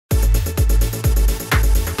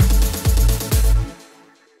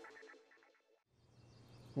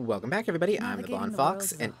Welcome back, everybody. I'm the Blonde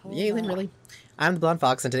Fox, and Yalen, really? I'm the Blonde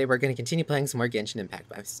Fox, and today we're going to continue playing some more Genshin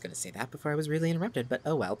Impact. I was just going to say that before I was really interrupted, but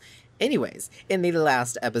oh well. Anyways, in the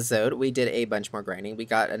last episode, we did a bunch more grinding. We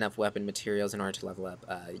got enough weapon materials in order to level up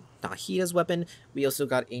Nahida's weapon. We also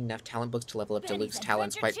got enough talent books to level up Diluc's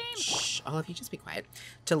talents quite... Shh, all of you just be quiet.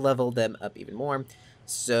 To level them up even more.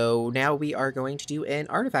 So now we are going to do an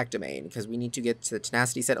artifact domain, because we need to get to the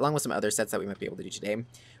tenacity set, along with some other sets that we might be able to do today.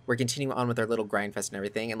 We're continuing on with our little grind fest and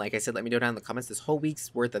everything, and like I said, let me know down in the comments, this whole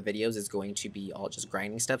week's worth of videos is going to be all just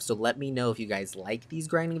grinding stuff, so let me know if you guys like these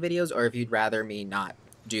grinding videos, or if you'd rather me not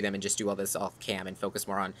do them and just do all this off cam and focus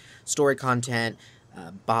more on story content,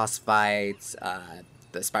 boss fights,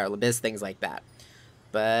 the Spiral Abyss, things like that.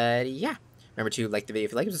 But yeah. Remember to like the video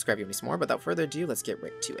if you like and subscribe if you want to see more. But without further ado, let's get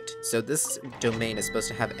right to it. So this domain is supposed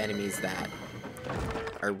to have enemies that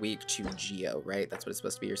are weak to Geo, right? That's what it's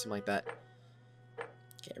supposed to be or something like that.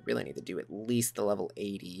 Okay, I really need to do at least the level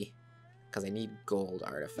 80 because I need gold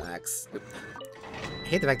artifacts. Oop. I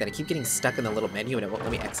hate the fact that I keep getting stuck in the little menu and it won't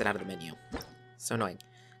let me exit out of the menu. So annoying.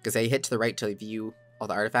 Because I hit to the right to view all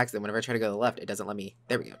the artifacts, then whenever I try to go to the left, it doesn't let me.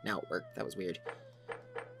 There we go. Now it worked. That was weird.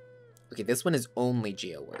 Okay, this one is only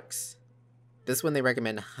Geo works. This one they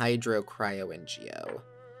recommend Hydro, Cryo, and Geo.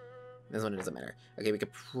 This one it doesn't matter. Okay, we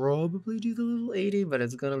could probably do the level 80, but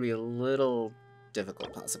it's gonna be a little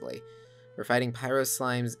difficult, possibly. We're fighting Pyro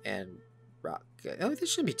Slimes and Rock. Oh,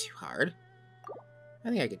 this shouldn't be too hard. I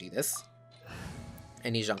think I could do this.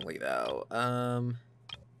 I need Zhongli, though. I'm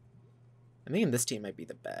thinking this team might be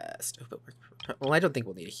the best. Oh, but well, I don't think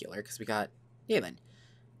we'll need a healer, because we got Yalen.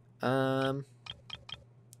 I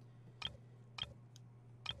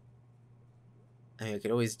mean, I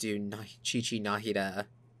could always do Chi-Chi, Nahida,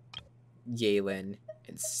 Yalen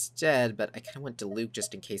instead, but I kind of want Diluc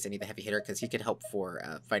just in case I need the heavy hitter, because he could help for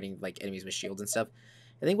fighting like enemies with shields and stuff.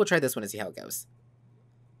 I think we'll try this one and see how it goes.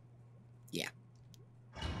 Yeah.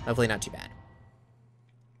 Hopefully not too bad.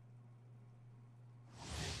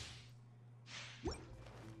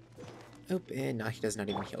 Oh, and Nahida's not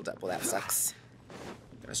even healed up. Well, that sucks.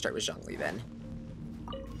 I'm gonna start with Zhongli then.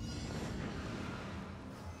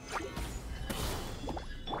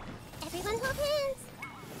 Everyone hold hands!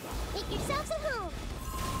 Make yourselves at home!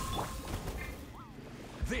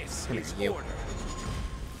 This is order!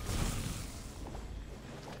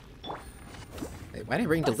 Wait, why did I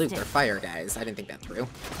bring Diluc? They're fire guys. I didn't think that through.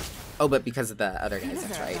 Oh, but because of the other guys,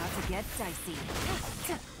 that's right.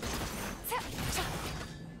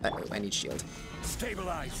 Uh-oh, I need shield.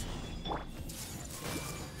 Stabilize!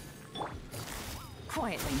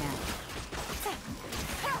 Quietly now.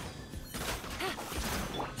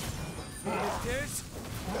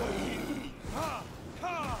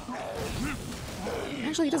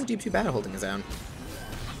 Actually, he doesn't do too bad at holding his own.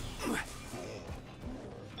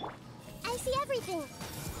 I see everything!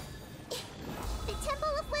 The Temple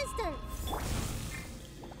of Wisdom!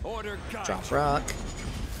 Order guide. Drop rock.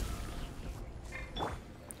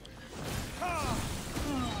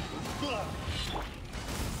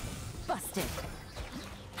 Busted.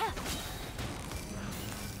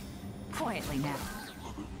 Quietly now.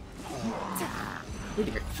 Oh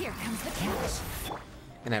dear. Here comes the catch.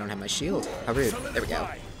 And I don't have my shield. How rude. There we go.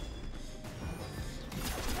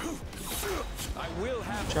 I will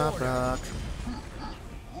have Drop order. rock.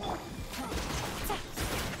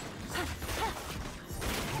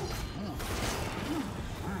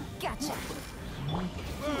 Gotcha.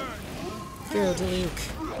 Go, Diluc.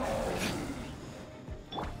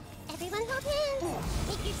 Everyone hold hands!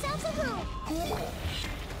 Make yourselves at home!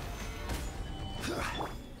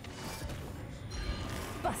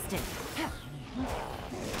 Busted.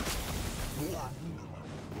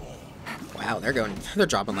 Wow, they're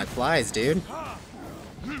dropping like flies, dude.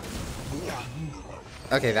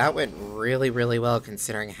 Okay, that went really, really well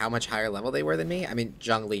considering how much higher level they were than me. I mean,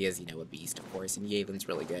 Zhongli is, you know, a beast, of course, and Yaven's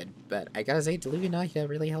really good. But I gotta say, Diluc and Nahida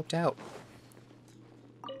really helped out.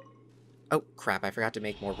 Oh, crap, I forgot to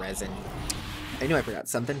make more resin. I knew I forgot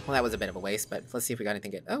something. Well, that was a bit of a waste, but let's see if we got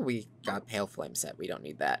anything good. Oh, we got Pale Flame set. We don't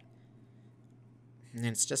need that. And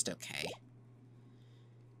it's just okay.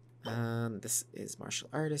 This is Martial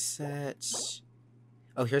Artist set.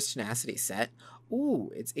 Oh, here's Tenacity set. Ooh,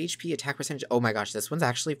 it's HP attack percentage. Oh my gosh, this one's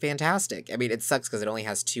actually fantastic. I mean, it sucks because it only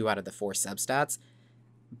has 2 out of the 4 substats.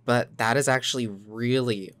 But that is actually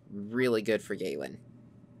really, really good for Yalen.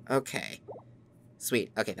 Okay.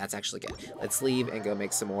 Sweet. Okay, that's actually good. Let's leave and go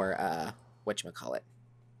make some more, whatchamacallit.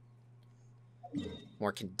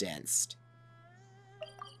 More condensed.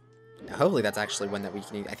 Now, hopefully that's actually one that we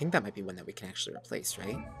can... I think that might be one that we can actually replace,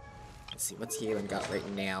 right? Let's see, what's Yalen got right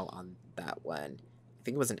now on that one? I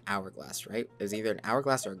think it was an hourglass, right? It was either an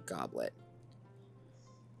hourglass or a goblet.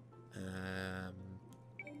 I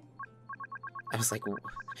was like,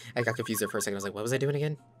 I got confused there for a second. I was like, what was I doing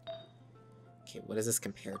again? Okay, what does this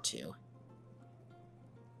compare to?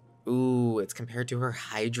 Ooh, it's compared to her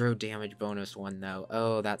hydro damage bonus one, though.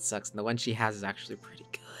 Oh, that sucks. And the one she has is actually pretty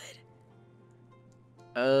good.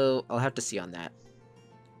 Oh, I'll have to see on that.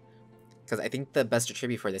 Because I think the best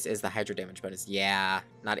attribute for this is the hydro damage bonus. Yeah,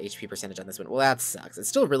 not HP percentage on this one. Well, that sucks. It's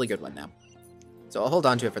still a really good one, though. So I'll hold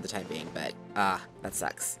on to it for the time being, but, that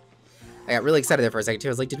sucks. I got really excited there for a second, too.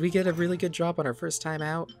 I was like, did we get a really good drop on our first time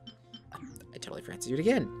out? I totally forgot to do it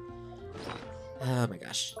again. Oh my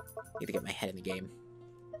gosh. Need to get my head in the game.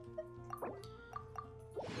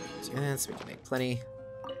 So we can make plenty.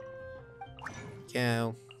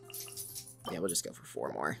 Go. Yeah, we'll just go for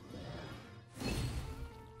 4 more.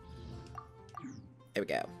 There we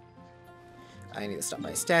go. I need to stop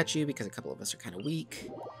by a statue because a couple of us are kind of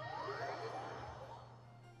weak.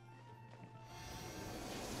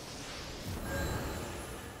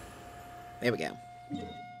 There we go.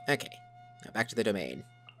 Okay, now back to the domain.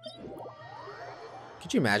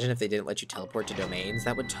 Could you imagine if they didn't let you teleport to domains?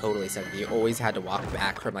 That would totally suck. You always had to walk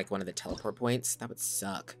back from, like, one of the teleport points. That would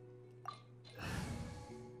suck. There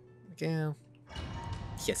we go.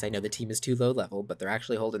 Yes, I know the team is too low level, but they're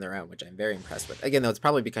actually holding their own, which I'm very impressed with. Again, though, it's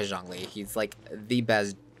probably because Zhongli. He's, like, the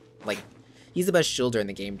best, like, he's the best shielder in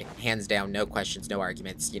the game, hands down, no questions, no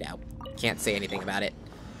arguments, you know. Can't say anything about it.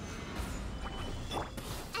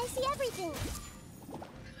 I see everything.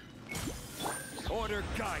 Order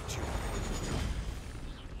guide you.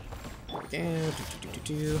 Take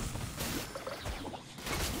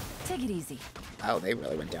it easy. Oh, they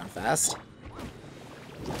really went down fast.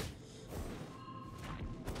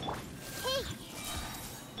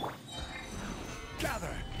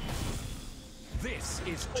 Gather. This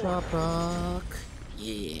is Drop rock.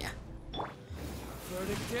 Yeah.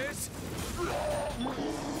 Verdict is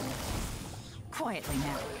Quietly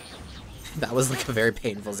now. That was like a very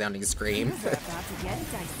painful sounding scream. Things are about to get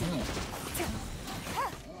dicey.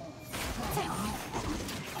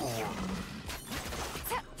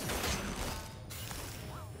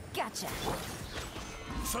 Gotcha.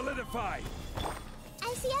 solidify.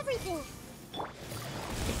 I see everything.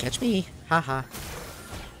 Can't catch me. Haha.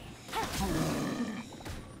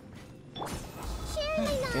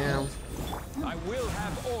 Surely not. Down. I will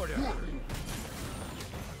have order.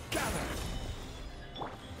 Gather.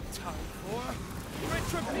 Time for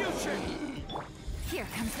retribution. Here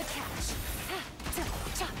comes the catch.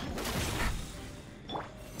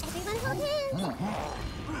 Everyone hold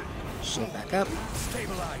hands. Shield back up.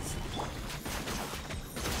 Stabilize.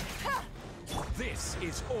 This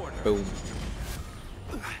is order. Boom.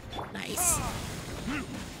 Nice.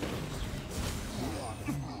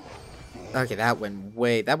 Okay, that went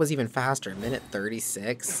way... That was even faster. Minute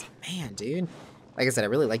 36. Man, dude. Like I said, I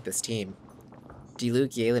really like this team.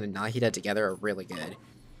 Diluc, Yelan, and Nahida together are really good.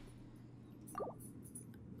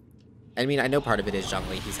 I mean, I know part of it is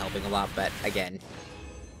Zhongli. He's helping a lot, but again...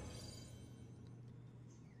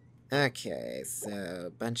 Okay, so... a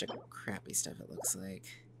bunch of crappy stuff, it looks like.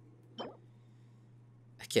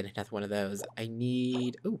 Again, another one of those. I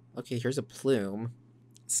need... Oh, okay, here's a plume.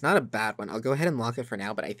 It's not a bad one. I'll go ahead and lock it for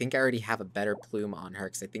now, but I think I already have a better plume on her,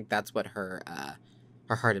 because I think that's what her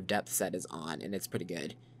Heart of Depth set is on, and it's pretty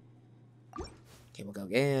good. Okay, we'll go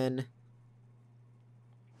again.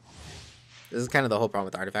 This is kind of the whole problem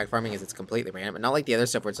with artifact farming, is it's completely random, and not like the other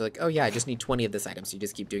stuff where it's like, oh yeah, I just need 20 of this item, so you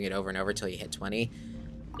just keep doing it over and over until you hit 20.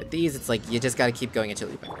 With these, it's like, you just gotta keep going until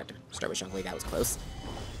you... I forgot to start with Zhongli, that was close.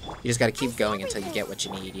 You just gotta keep going until you get what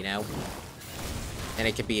you need, you know? And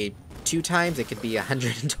it could be 2 times, it could be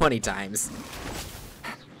 120 times.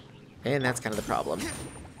 And that's kind of the problem.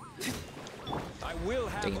 I will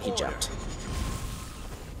have Dang it, he order. jumped.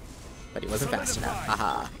 But he wasn't fast enough.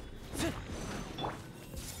 Haha.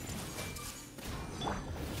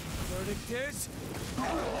 Verdict is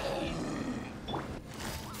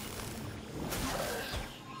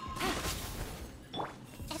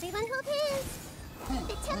Everyone hold hands.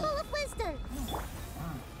 The Temple of Wisdom.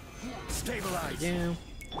 stabilize. Yeah.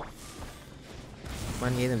 Come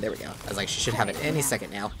on, Yelan. There we go. I was like, she should have it any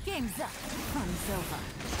second now. Game's up. Fun's over.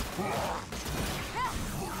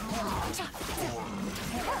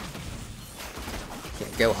 Yeah,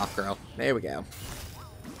 go off, girl. There we go.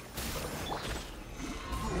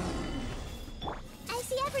 I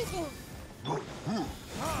see everything.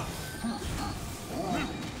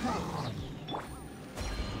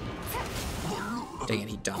 Dang it,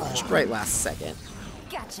 he dodged right last second.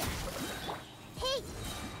 Gotcha. Hey,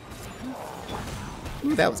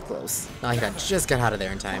 Ooh, that was close. Nahida just got out of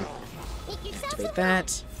there in time. make yourselves Activate at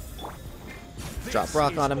that. This Drop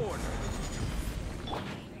rock is on him. order.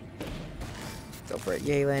 Go for it,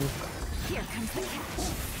 Yalen. Here comes the catch.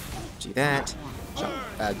 Do that.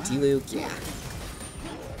 D-Luke, yeah.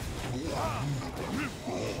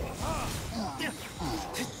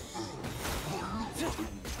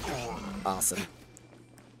 Awesome.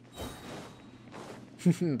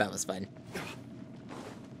 That was fun.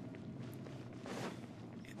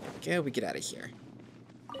 Okay, we get out of here.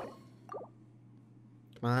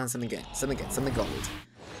 Come on, something good. Something good. Something gold.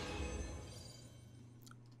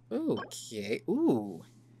 Okay. Ooh.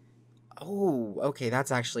 Oh, okay,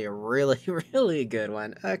 that's actually a really, really good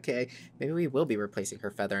one. Okay, maybe we will be replacing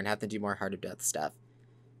her feather and have to do more Heart of Death stuff.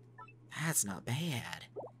 That's not bad.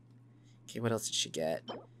 Okay, what else did she get?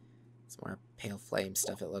 Some more Pale Flame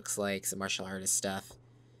stuff, it looks like. Some martial artist stuff.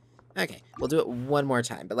 Okay, we'll do it one more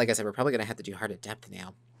time. But like I said, we're probably going to have to do Heart of Depth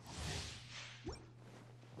now.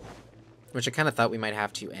 Which I kind of thought we might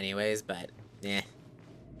have to anyways, but eh.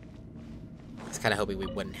 I was kind of hoping we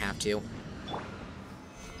wouldn't have to.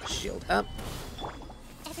 Shield up.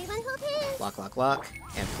 Everyone hold hands. Lock, lock, lock.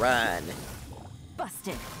 And run.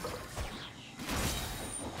 Busted.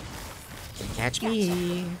 Can't catch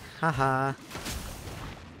me. Haha.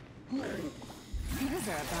 Things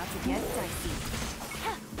are about to get dicey.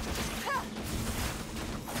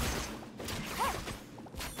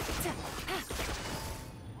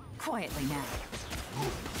 Quietly now.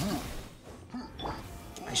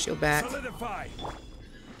 Get my shield back. Solidify.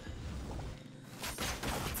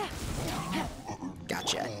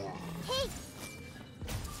 Gotcha.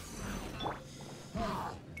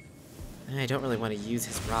 Hey, I don't really want to use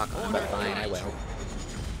his rock on, but fine, I will.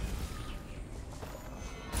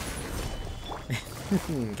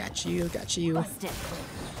 Got you, got you. Busted.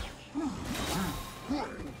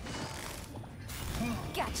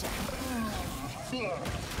 Gotcha.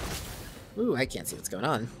 Ooh, I can't see what's going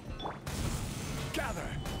on. Gather.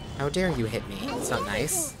 How dare you hit me? It's not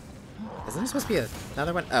nice. Isn't there supposed to be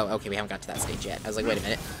another one? Oh, okay, we haven't got to that stage yet. I was like, wait a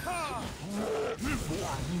minute.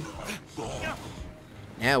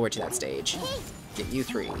 Now we're to that stage. Get you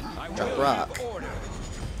three. Drop rock. Order.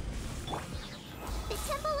 the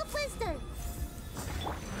Temple of Wisdom.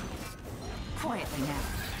 Quietly now.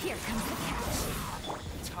 Here comes the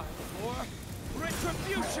catch. Time for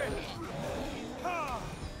retribution.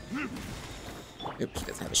 Oops, he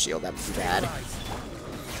doesn't have a shield. That would be bad.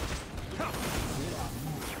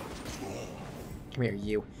 Come here,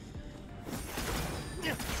 you.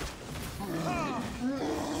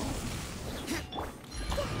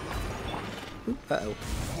 Oop, uh-oh.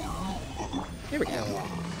 There we go.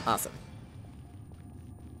 Awesome.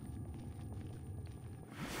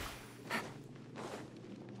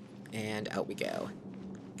 And out we go.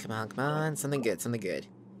 Come on, come on. Something good, something good.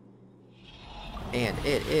 And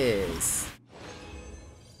it is...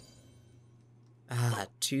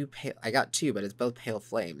 two pale... I got two, but it's both pale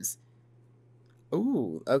flames.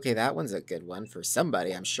 Ooh, okay, that one's a good one for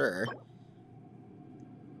somebody, I'm sure.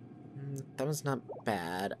 That one's not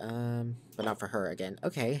bad, but not for her again.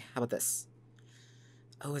 Okay, how about this?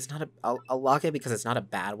 Oh, it's not a... I'll lock it because it's not a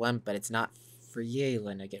bad one, but it's not for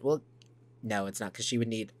Yalen again. Well, no, it's not, because she would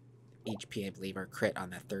need HP, I believe, or crit on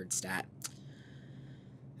that third stat.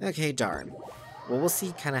 Okay, darn. Well, we'll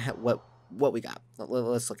see kind of what we got.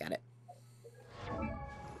 Let's look at it.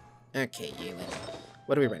 Okay, Yalen.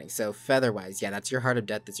 What are we running? So, feather-wise, yeah, that's your Heart of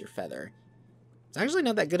Death, that's your feather. It's actually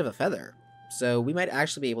not that good of a feather. So, we might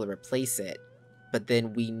actually be able to replace it, but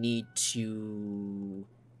then we need to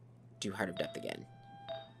do Heart of Depth again.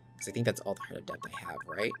 Because I think that's all the Heart of Depth I have,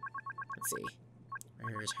 right? Let's see.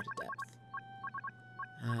 Where is Heart of Depth?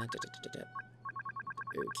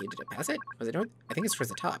 Okay, did I pass it? Was it north? I think it's towards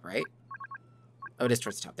the top, right? Oh, it is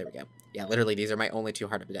towards the top. There we go. Yeah, literally, these are my only two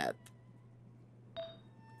Heart of Death.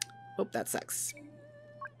 Oh, that sucks.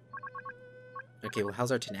 Okay, well,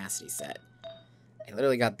 how's our tenacity set? I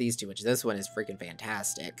literally got these two, which this one is freaking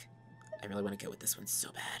fantastic. I really want to go with this one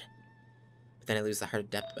so bad. But then I lose the Heart of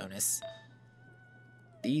Depth bonus.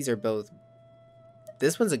 These are both...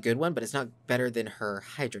 This one's a good one, but it's not better than her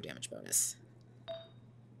Hydro damage bonus.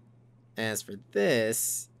 As for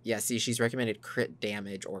this... Yeah, see, she's recommended crit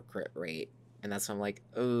damage or crit rate. And that's why I'm like,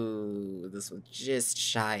 oh, this one's just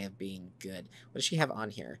shy of being good. What does she have on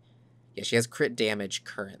here? Yeah, she has crit damage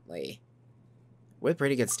currently. With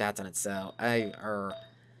pretty good stats on it, so well,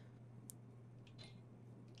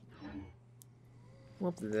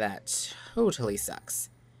 that totally sucks.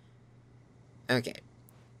 Okay.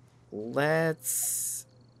 Let's...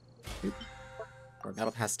 Oop. More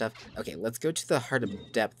Battle Pass stuff. Okay, let's go to the Heart of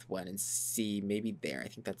Depth one and see, maybe there. I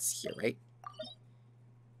think that's here, right?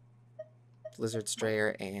 Blizzard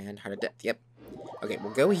Strayer and Heart of Depth. Yep. Okay,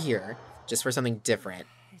 we'll go here just for something different.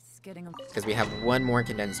 It's getting because we have one more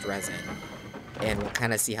condensed resin. And we'll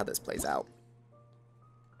kind of see how this plays out.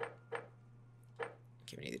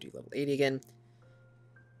 Okay, we need to do level 80 again.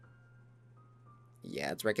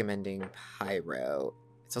 Yeah, it's recommending Pyro.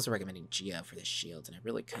 It's also recommending Geo for the shields, and I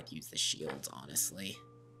really could use the shields, honestly.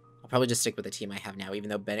 I'll probably just stick with the team I have now, even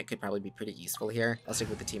though Bennett could probably be pretty useful here. I'll stick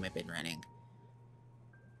with the team I've been running.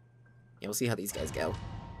 Yeah, we'll see how these guys go.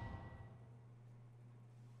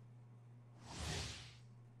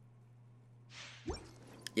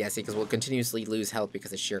 Yeah, see, because we'll continuously lose health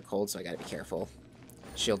because of sheer cold, so I gotta be careful.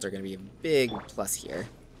 Shields are gonna be a big plus here.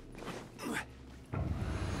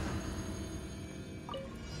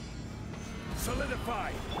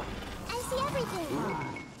 Solidify. I see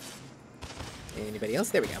everything. Anybody else?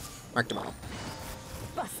 There we go. Marked them all.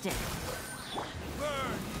 Busted.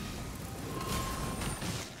 Burn.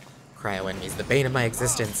 Cryo enemies, the bane of my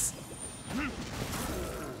existence.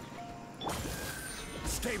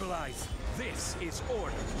 Stabilize. This is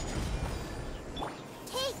order.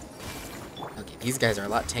 Take. Okay, these guys are a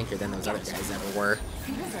lot tankier than those other guys ever were.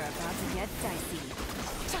 Things are about to get dicey.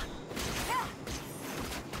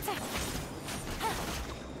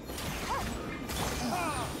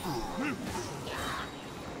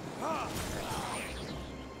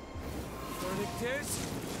 Verdict is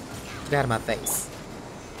Get out of my face.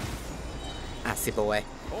 Ah, sip away.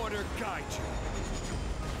 order guide you.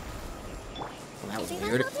 Well, that was Everyone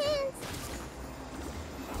weird. hold hands.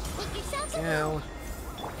 Make yourselves at Go. home.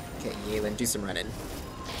 Okay, Yalen, do some running.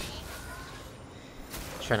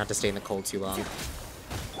 Try not to stay in the cold too long.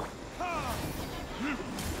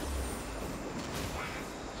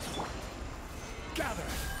 Gather.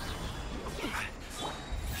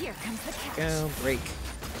 Here comes the catch. Go, break,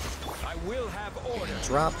 I will have order.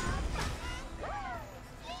 drop.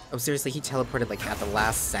 Oh, seriously, he teleported like at the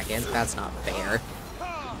last second? That's not fair.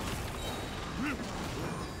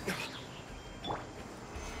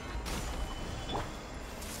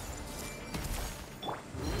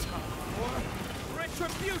 For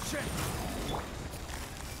retribution.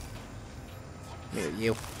 Here,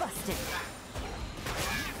 you. Busted.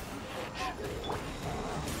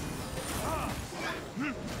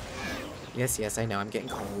 Yes, yes, I know, I'm getting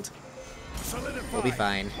cold. Solidify. We'll be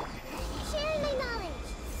fine. Sharing my knowledge.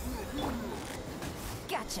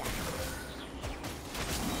 Gotcha.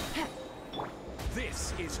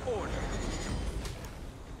 This is order.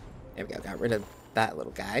 There we go, got rid of that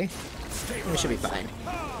little guy. We should be fine.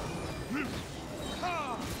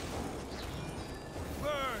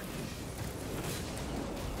 Burn.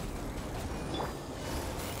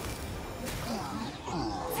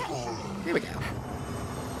 There we go.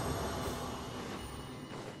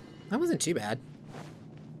 That wasn't too bad.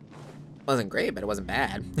 Wasn't great, but it wasn't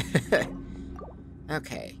bad.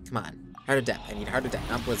 Okay, come on. Heart of Depth. I need Heart of Depth,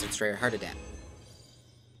 not Blizzard Strayer. Heart of Depth.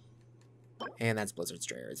 And that's Blizzard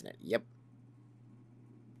Strayer, isn't it? Yep.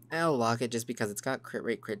 I'll lock it just because it's got crit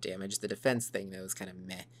rate, crit damage. The defense thing, though, is kind of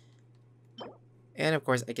meh. And, of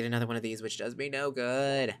course, I get another one of these, which does me no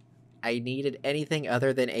good. I needed anything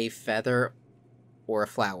other than a feather or a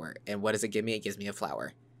flower. And what does it give me? It gives me a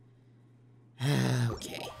flower.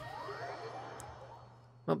 Okay.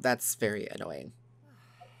 Well, that's very annoying.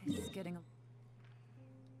 This is getting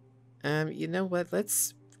You know what?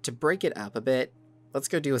 To break it up a bit, let's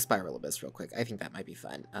go do a Spiral Abyss real quick. I think that might be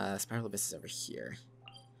fun. Spiral Abyss is over here.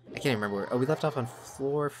 I can't remember where. Oh, we left off on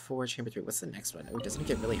floor 4, chamber 3. What's the next one? Oh, doesn't it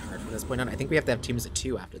get really hard from this point on? I think we have to have teams of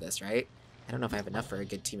 2 after this, right? I don't know if I have enough for a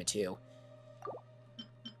good team of 2.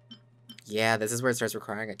 Yeah, this is where it starts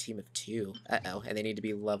requiring a team of 2. Uh-oh, and they need to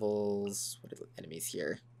be levels... What are the enemies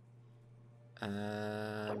here?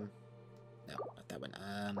 No, not that one.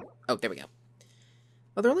 Oh, there we go.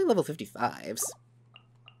 Oh, they're only level 55s.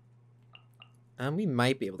 We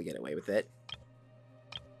might be able to get away with it.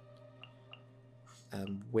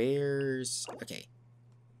 Where's... Okay.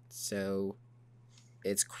 So,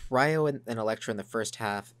 it's Cryo and Electro in the first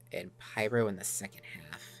half, and Pyro in the second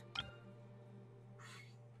half.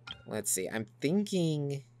 Let's see, I'm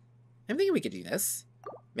thinking we could do this.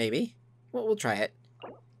 Maybe. Well, we'll try it.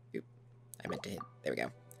 Oop, I meant to hit. There we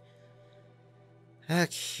go.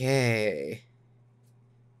 Okay.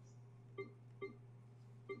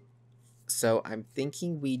 So, I'm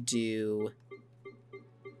thinking we do...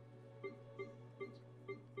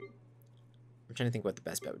 I'm trying to think what the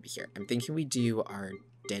best bet would be here. I'm thinking we do our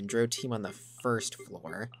Dendro team on the first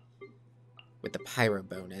floor with the Pyro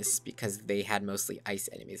bonus because they had mostly ice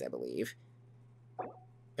enemies, I believe.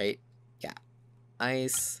 Right? Yeah.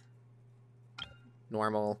 Ice,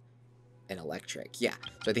 normal, and electric. Yeah.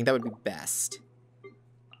 So I think that would be best.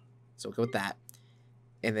 So we'll go with that.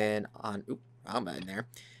 And then on... Oop, wrong button there.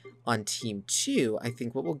 On team 2, I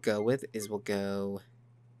think what we'll go with is we'll go...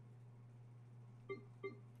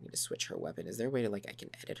 me to switch her weapon. Is there a way to, like, I can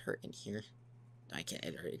edit her in here? No, I can't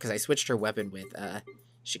edit her, because I switched her weapon with,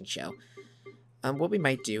 Xingqiu. What we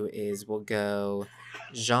might do is we'll go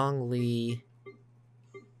Zhongli.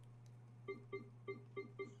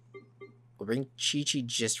 We'll bring Chi-Chi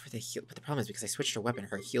just for the heal. But the problem is because I switched her weapon,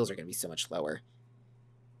 her heals are going to be so much lower.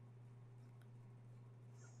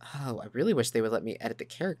 Oh, I really wish they would let me edit the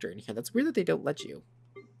character in here. That's weird that they don't let you.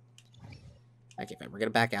 Okay, fine. We're going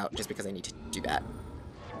to back out just because I need to do that.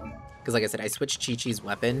 Because like I said, I switched Chi-Chi's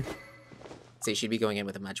weapon. So she'd be going in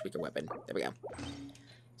with a much weaker weapon. There we go.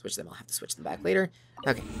 Switch them. I'll have to switch them back later.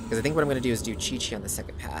 Okay, because I think what I'm going to do is do Chi-Chi on the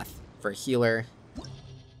second path for a healer. There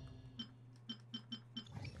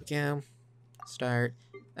we go. Start.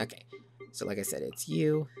 Okay, so like I said, it's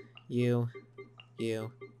you, you,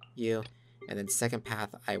 you, you, and then second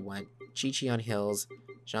path, I want Chi-Chi on heals,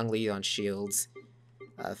 Zhongli on shields,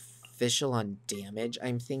 Fischl on damage,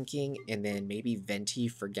 I'm thinking, and then maybe Venti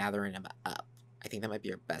for gathering him up. I think that might be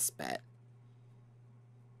your best bet.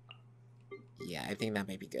 Yeah, I think that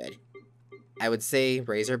might be good. I would say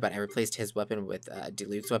Razor, but I replaced his weapon with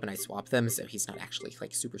Diluc's weapon. I swapped them, so he's not actually,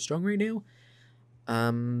 like, super strong right now.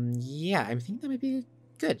 Yeah, I think that might be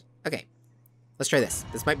good. Okay, let's try this.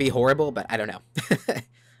 This might be horrible, but I don't know.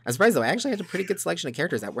 I'm surprised, though. I actually had a pretty good selection of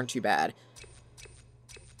characters that weren't too bad.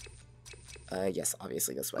 Yes,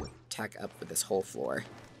 obviously this one. Tack up with this whole floor.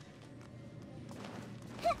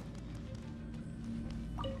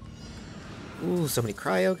 Ooh, so many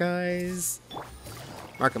cryo guys.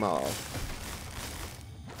 Mark them all.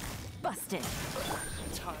 Busted.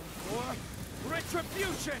 Time for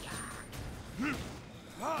retribution.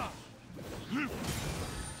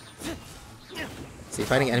 See,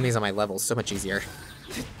 fighting enemies on my level is so much easier.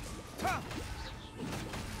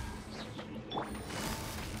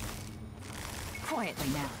 Quietly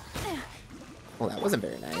now. Well, that wasn't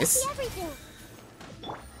very nice. Everything.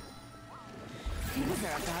 Things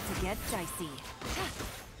are about to get dicey.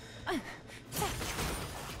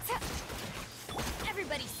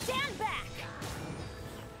 Everybody stand back!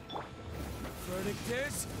 Verdict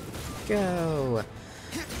is Go!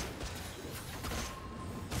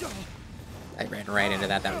 I ran right into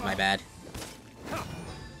that. That was my bad.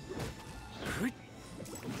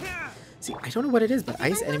 See, I don't know what it is, but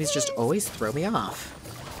ice enemies just always throw me off.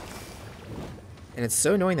 And it's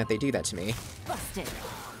so annoying that they do that to me. Busted.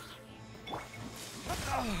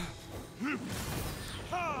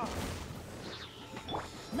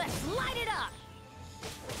 Let's light it up!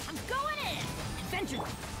 I'm going in! Adventure!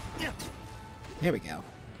 There we go.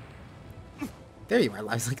 There you are.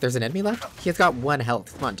 I was like, there's an enemy left? He has got 1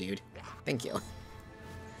 health. Come on, dude. Thank you.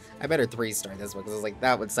 I better 3-star this one, because I was like,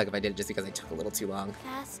 that would suck if I did it just because I took a little too long.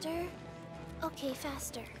 Faster? Okay,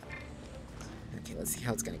 faster. Okay, let's see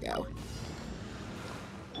how it's gonna go.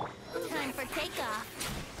 Time for takeoff.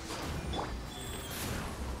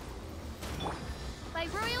 By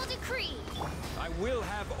royal decree. I will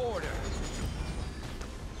have order.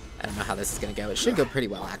 I don't know how this is gonna go. It should go pretty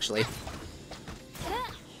well, actually.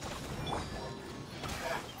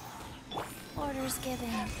 Orders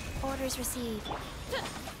given. Orders received.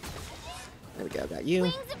 There we go, got you.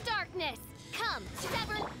 Wings of darkness. Come,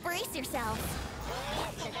 Severn, brace yourself.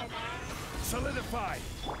 Solidify.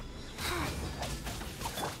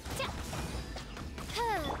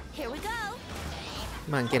 Here we go.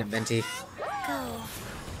 Come on, get him, Venti. Go.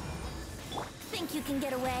 Think you can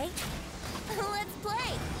get away? Let's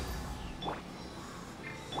play.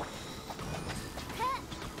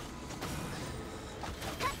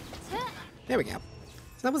 There we go.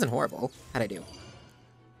 So that wasn't horrible. How'd I do?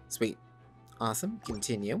 Sweet. Awesome.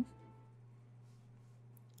 Continue.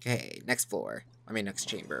 Okay, next floor. I mean, next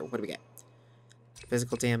chamber. What do we get?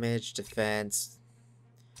 Physical damage, defense.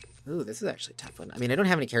 Ooh, this is actually a tough one. I mean, I don't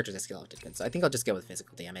have any characters that scale off defense, so I think I'll just go with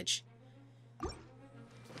physical damage.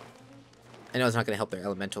 I know it's not going to help their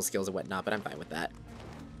elemental skills and whatnot, but I'm fine with that.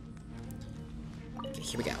 Okay,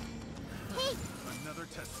 here we go. Hey, Another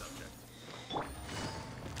test subject.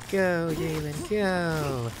 Go, Galen,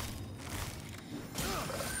 go!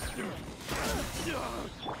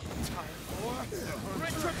 Time for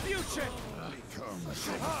retribution.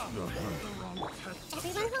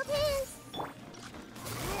 everyone hold hands.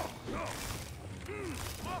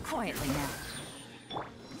 Quietly now.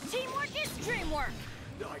 Teamwork is dreamwork!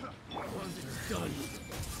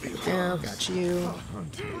 Go, got you.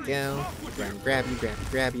 Go. Grab you,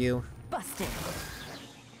 grab you. Busted.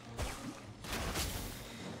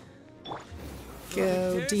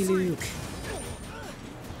 Go, D-Luke.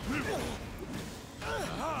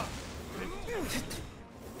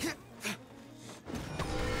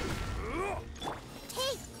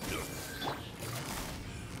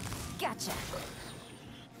 Gotcha.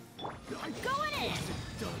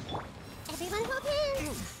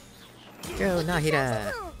 Go,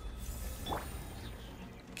 Nahida!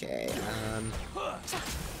 Okay,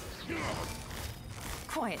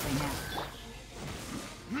 Quietly now.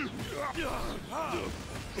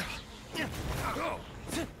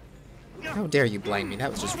 how dare you blind me? That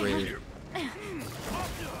was just rude.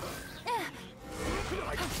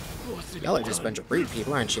 Y'all are just a bunch of rude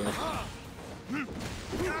people, aren't you?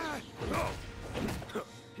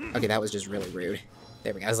 Okay, that was just really rude.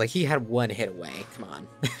 There we go. I was like, he had one hit away. Come on.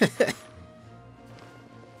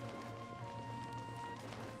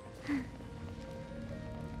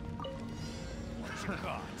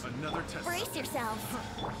 Another test. Brace yourself.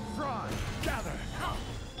 Fry, gather.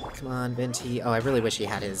 Come on, Venti. Oh, I really wish he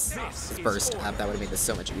had his burst up. That would have made this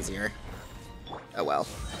so much easier. Oh well.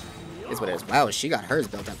 Is what it is. Wow, she got hers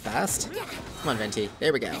built up fast. Come on, Venti.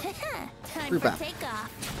 There we go. Time Group for up.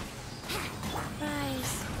 takeoff.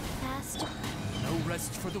 Rise faster. No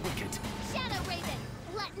rest for the wicked. Shadow Raven,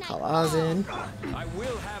 let night Call fall. Oz in. I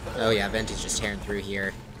will have Oh yeah, Venti's just tearing through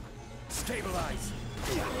here. stabilize.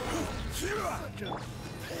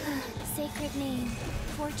 Sacred name,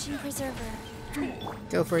 fortune preserver.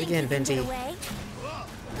 Go for it again, Think you Venti. can get away?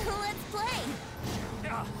 Let's play.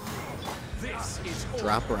 This is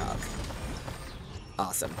Drop rock.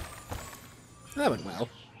 Awesome. That went well.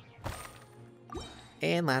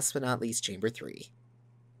 And last but not least, Chamber 3.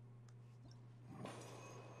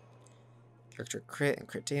 Character crit and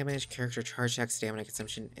crit damage. Character charge attack, stamina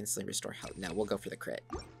consumption, instantly restore health. No, we'll go for the crit.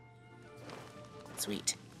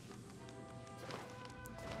 Sweet.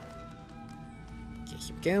 Okay,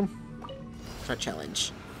 here we go. Start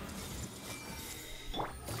challenge.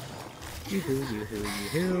 Yoo-hoo,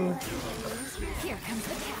 yoo-hoo, yoo-hoo. Here comes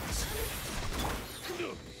the catch.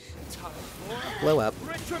 Blow up.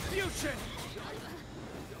 retribution.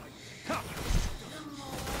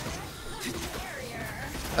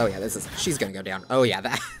 Oh yeah, she's gonna go down. Oh yeah,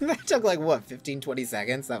 that took like, what, 15, 20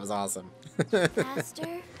 seconds? That was awesome.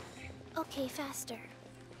 Faster? Okay, faster.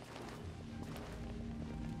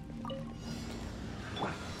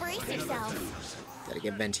 Brace yourself. Gotta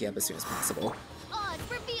get Venti up as soon as possible. Oz,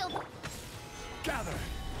 reveal. Gather.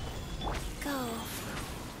 Go.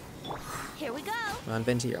 Here we go. Come on,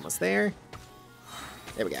 Venti, you're almost there.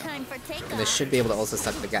 There we go. Time for takeoff. And this should be able to also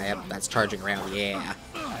suck the guy up that's charging around. Yeah.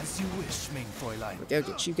 As you wish, main Fräulein. There we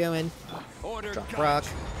go, get you going. Order. Drop got. rock.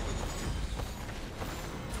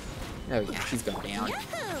 Oh yeah, he's going down.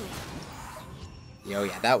 Yahoo! Oh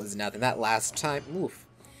yeah, that was nothing. That last time, oof.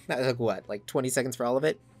 That took what, like 20 seconds for all of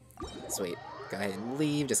it? Sweet. Go ahead and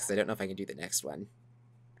leave, just because I don't know if I can do the next one.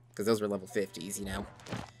 Because those were level 50s, you know?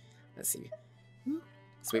 Let's see.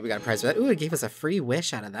 Sweet, we got a prize for that. Ooh, it gave us a free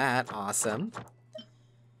wish out of that. Awesome.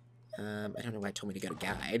 I don't know why it told me to go to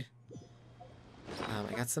guide.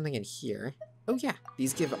 I got something in here. Oh yeah,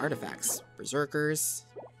 these give artifacts. Berserkers.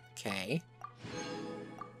 Okay.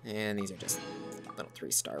 And these are just little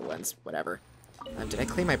 3-star ones. Whatever. Did I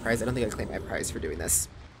claim my prize? I don't think I claimed my prize for doing this.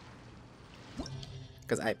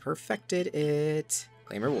 Because I perfected it.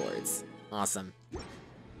 Claim rewards. Awesome.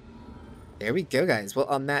 There we go, guys. Well,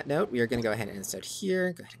 on that note, we are going to go ahead and start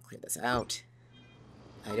here. Go ahead and clear this out.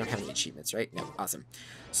 I don't have any achievements, right? No, awesome.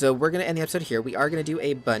 So we're going to end the episode here. We are going to do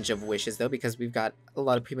a bunch of wishes, though, because we've got a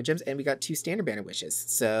lot of Prima Gems, and we got 2 standard banner wishes.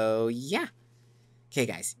 So, yeah. Okay,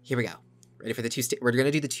 guys, here we go. Ready for the 2 we're going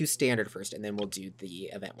to do the 2 standard first, and then we'll do the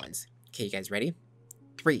event ones. Okay, you guys ready?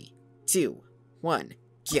 3, 2, 1,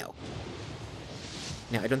 go.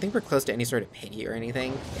 Now, I don't think we're close to any sort of pity or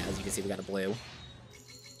anything. Yeah, as you can see, we got a blue.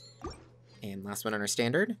 And last one on our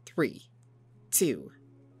standard. 3, 2,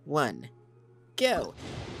 1, go.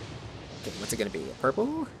 Okay, what's it gonna be? A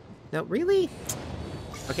purple? No, really?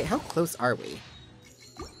 Okay, how close are we?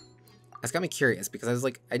 That's got me curious, because I was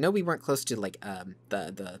like, I know we weren't close to, like,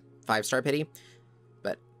 the 5-star pity,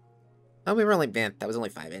 but... Oh, we were only... Man, that was only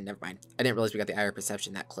 5 in, never mind. I didn't realize we got the Eye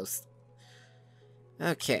Perception that close.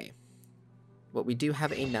 Okay. Well, we do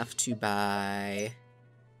have enough to buy...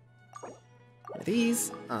 one of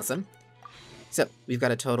these. Awesome. So, we've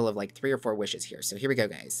got a total of like 3 or 4 wishes here. So here we go,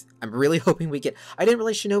 guys. I'm really hoping we get... I didn't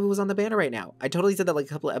realize Shinobu was on the banner right now. I totally said that like a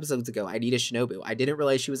couple of episodes ago. I need a Shinobu. I didn't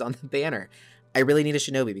realize she was on the banner. I really need a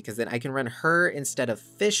Shinobi because then I can run her instead of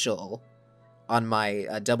Fischl on my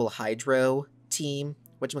double Hydro team.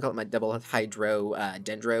 Whatchamacallit, my double Hydro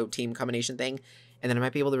Dendro team combination thing. And then I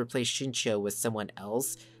might be able to replace Shincho with someone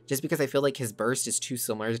else. Just because I feel like his burst is too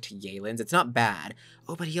similar to Yelin's. It's not bad.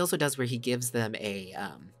 Oh, but he also does where he gives them a...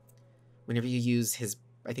 whenever you use his,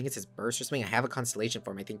 I think it's his burst or something, I have a constellation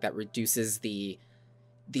form. I think that reduces the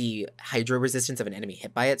hydro resistance of an enemy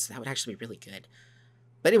hit by it, so that would actually be really good.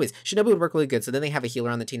 But anyways, Shinobu would work really good, so then they have a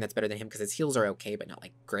healer on the team that's better than him, because his heals are okay, but not,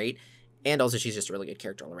 like, great. And also, she's just a really good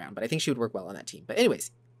character all around, but I think she would work well on that team. But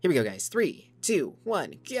anyways, here we go, guys. 3, 2,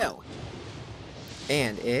 1, go!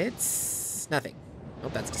 And it's nothing. Oh,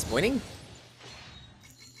 that's disappointing.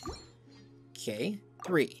 Okay,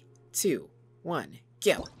 3, 2, 1,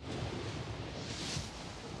 go!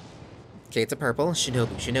 Okay, it's a purple.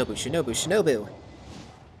 Shinobu, Shinobu, Shinobu, Shinobu!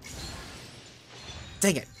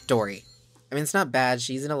 Dang it, Dory. I mean, it's not bad.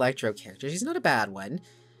 She's an Electro character. She's not a bad one.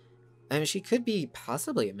 I mean, she could be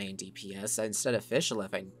possibly a main DPS instead of Fischl,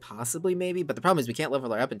 if I possibly maybe. But the problem is we can't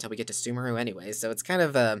level her up until we get to Sumeru anyway, so it's kind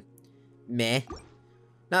of, meh.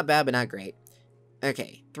 Not bad, but not great.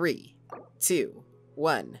 Okay, 3, 2,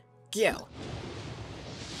 1, go!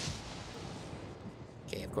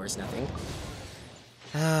 Okay, of course, nothing.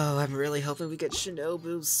 Oh, I'm really hoping we get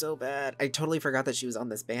Shinobu so bad. I totally forgot that she was on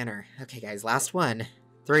this banner. Okay, guys, last one.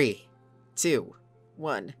 3, 2,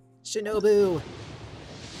 1, Shinobu!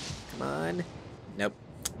 Come on. Nope.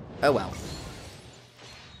 Oh well.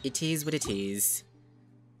 It is what it is.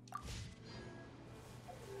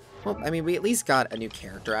 Well, I mean, we at least got a new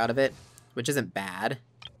character out of it, which isn't bad.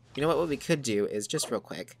 You know what we could do is, just real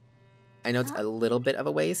quick, I know it's a little bit of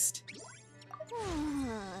a waste,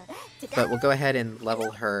 but we'll go ahead and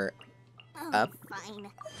level her up. Fine.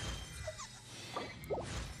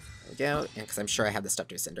 There we go, because I'm sure I have the stuff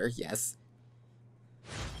to ascend her, yes.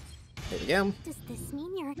 There we go. Does this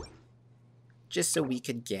mean you're... Just so we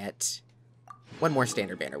could get one more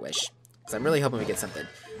standard banner wish. Because I'm really hoping we get something.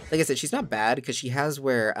 Like I said, she's not bad, because she has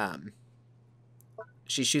where,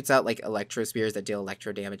 she shoots out, like, electro spears that deal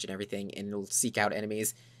electro damage and everything, and it'll seek out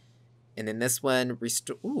enemies. And then this one,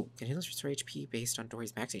 continuous restore HP based on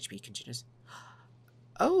Dory's max HP. Continuous.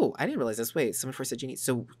 Oh, I didn't realize this. Wait, someone first said Genie.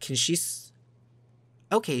 So, can she...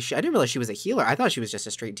 Okay, I didn't realize she was a healer. I thought she was just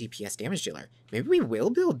a straight DPS damage dealer. Maybe we will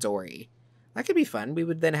build Dory. That could be fun. We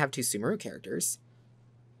would then have 2 Sumeru characters.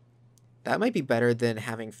 That might be better than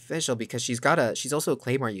having Fischl, because she's also a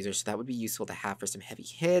Claymore user, so that would be useful to have for some heavy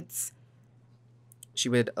hits. She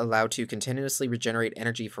would allow to continuously regenerate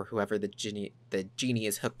energy for whoever the genie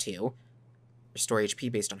is hooked to. Restore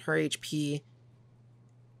HP based on her HP.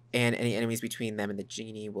 And any enemies between them and the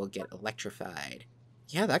genie will get electrified.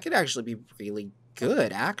 Yeah, that could actually be really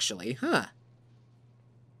good, actually, huh?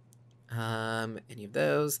 Any of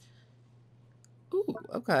those? Ooh,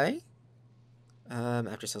 okay.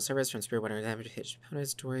 After cell service from Spirit 100 damage to hit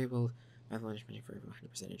opponents, Dory will have launch money for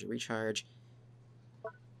 100% energy recharge.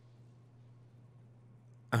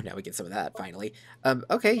 Oh, now we get some of that, finally.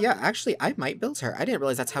 Okay, yeah, actually, I might build her. I didn't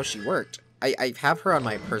realize that's how she worked. I have her on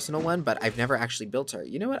my personal one, but I've never actually built her.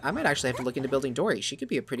 You know what? I might actually have to look into building Dory. She could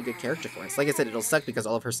be a pretty good character for us. Like I said, it'll suck because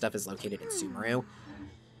all of her stuff is located in Sumeru.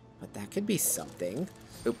 But that could be something.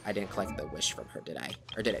 Oop, I didn't collect the wish from her, did I?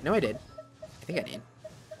 Or did I? No, I did. I think I did.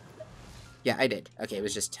 Yeah, I did. Okay, it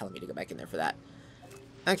was just telling me to go back in there for that.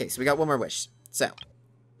 Okay, so we got one more wish. So,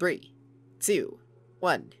 3, 2,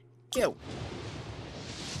 1, go!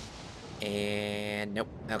 And nope.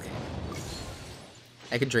 Okay.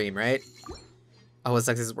 I could dream, right? Oh, what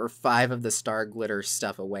sucks is we're 5 of the star glitter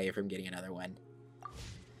stuff away from getting another one.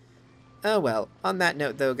 Oh well, on that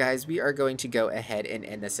note though, guys, we are going to go ahead and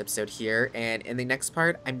end this episode here, and in the next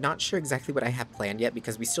part, I'm not sure exactly what I have planned yet,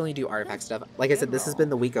 because we still need to do artifact stuff. Like I said, this has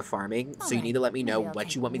been the week of farming, so you need to let me know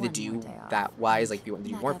what you want me to do that wise, like if you want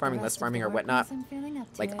me to do more farming, less farming, or whatnot,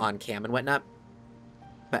 like on cam and whatnot.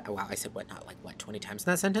 But, wow, I said whatnot like, what, 20 times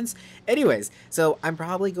in that sentence? Anyways, so I'm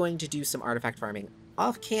probably going to do some artifact farming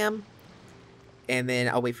off cam, and then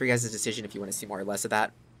I'll wait for you guys' decision if you want to see more or less of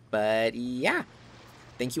that. But, yeah.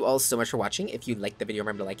 Thank you all so much for watching. If you liked the video,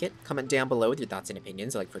 remember to like it. Comment down below with your thoughts and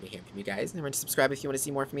opinions. I like to hear from you guys. And remember to subscribe if you want to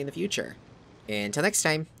see more from me in the future. Until next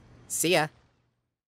time, see ya!